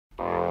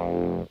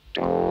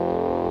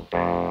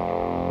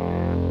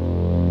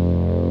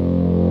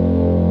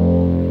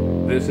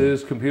This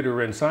is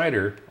Computer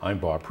Insider. I'm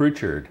Bob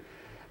Pritchard.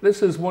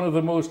 This is one of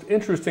the most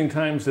interesting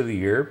times of the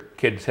year.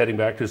 Kids heading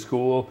back to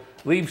school,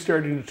 leaves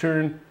starting to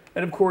turn,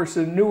 and of course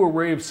a new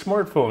array of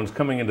smartphones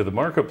coming into the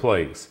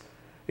marketplace.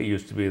 It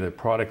used to be that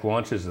product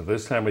launches at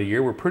this time of the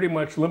year were pretty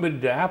much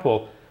limited to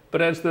Apple,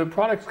 but as the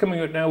products coming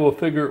out now will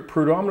figure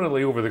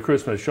predominantly over the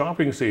Christmas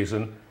shopping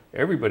season,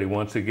 everybody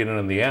wants to get in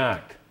on the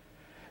act.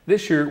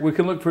 This year we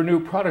can look for new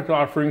product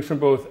offerings from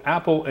both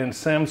Apple and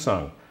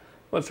Samsung.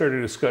 Let's start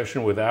a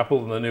discussion with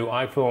Apple and the new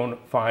iPhone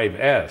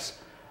 5S.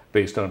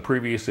 Based on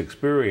previous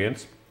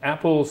experience,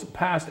 Apple's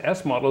past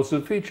S models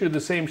have featured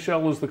the same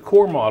shell as the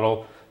core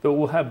model, though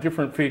will have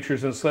different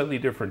features and slightly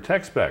different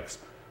tech specs.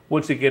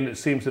 Once again, it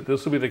seems that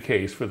this will be the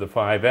case for the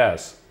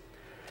 5S.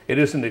 It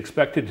isn't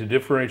expected to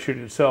differentiate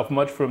itself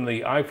much from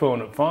the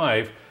iPhone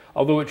 5,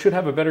 although it should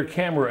have a better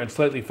camera and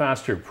slightly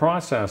faster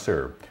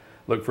processor.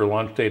 Look for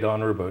launch date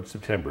on or about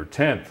September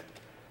 10th.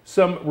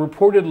 Some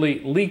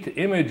reportedly leaked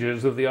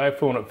images of the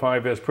iPhone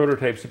 5S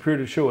prototypes appear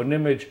to show an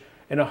image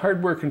in a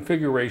hardware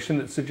configuration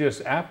that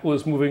suggests Apple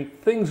is moving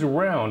things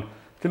around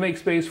to make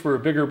space for a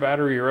bigger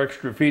battery or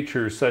extra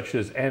features such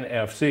as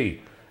NFC.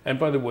 And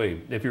by the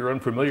way, if you're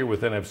unfamiliar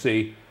with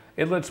NFC,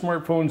 it lets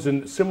smartphones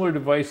and similar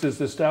devices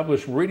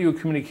establish radio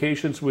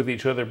communications with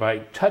each other by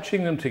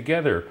touching them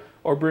together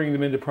or bringing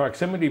them into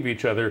proximity of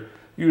each other,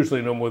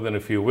 usually no more than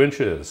a few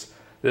inches.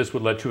 This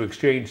would let you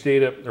exchange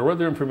data or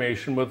other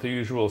information without the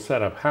usual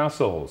setup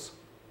hassles.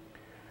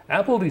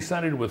 Apple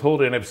decided to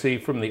withhold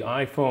NFC from the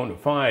iPhone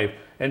 5,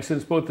 and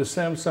since both the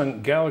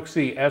Samsung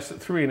Galaxy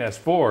S3 and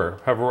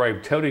S4 have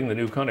arrived touting the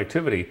new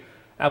connectivity,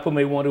 Apple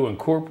may want to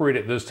incorporate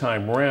it this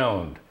time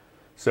round.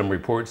 Some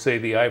reports say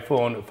the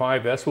iPhone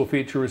 5S will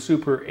feature a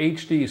Super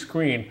HD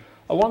screen,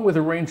 along with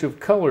a range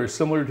of colors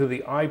similar to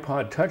the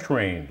iPod Touch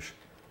range.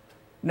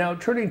 Now,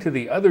 turning to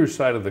the other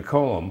side of the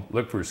column,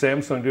 look for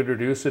Samsung to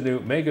introduce a new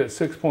Mega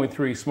 6.3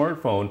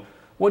 smartphone,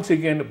 once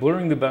again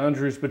blurring the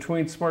boundaries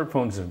between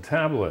smartphones and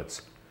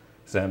tablets.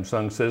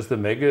 Samsung says the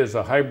Mega is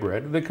a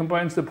hybrid that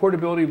combines the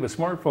portability of a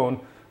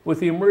smartphone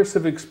with the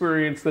immersive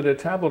experience that a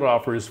tablet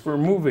offers for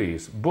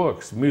movies,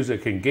 books,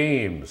 music, and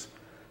games.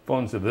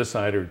 Phones of this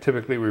side are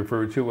typically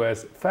referred to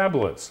as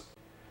phablets.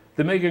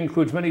 The Mega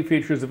includes many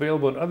features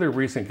available in other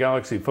recent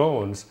Galaxy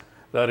phones.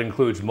 That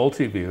includes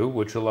multi-view,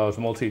 which allows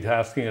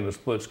multitasking on a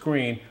split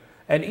screen,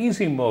 and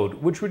easy mode,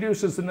 which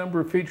reduces the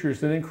number of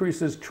features and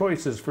increases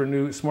choices for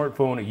new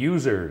smartphone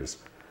users.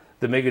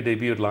 The Mega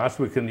debuted last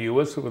week in the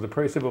US with a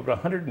price of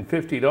about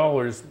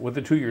 $150 with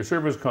a 2-year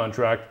service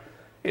contract.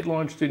 It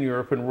launched in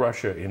Europe and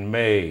Russia in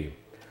May.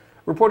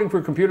 Reporting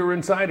for Computer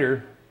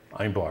Insider,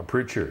 I'm Bob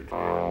Pritchard.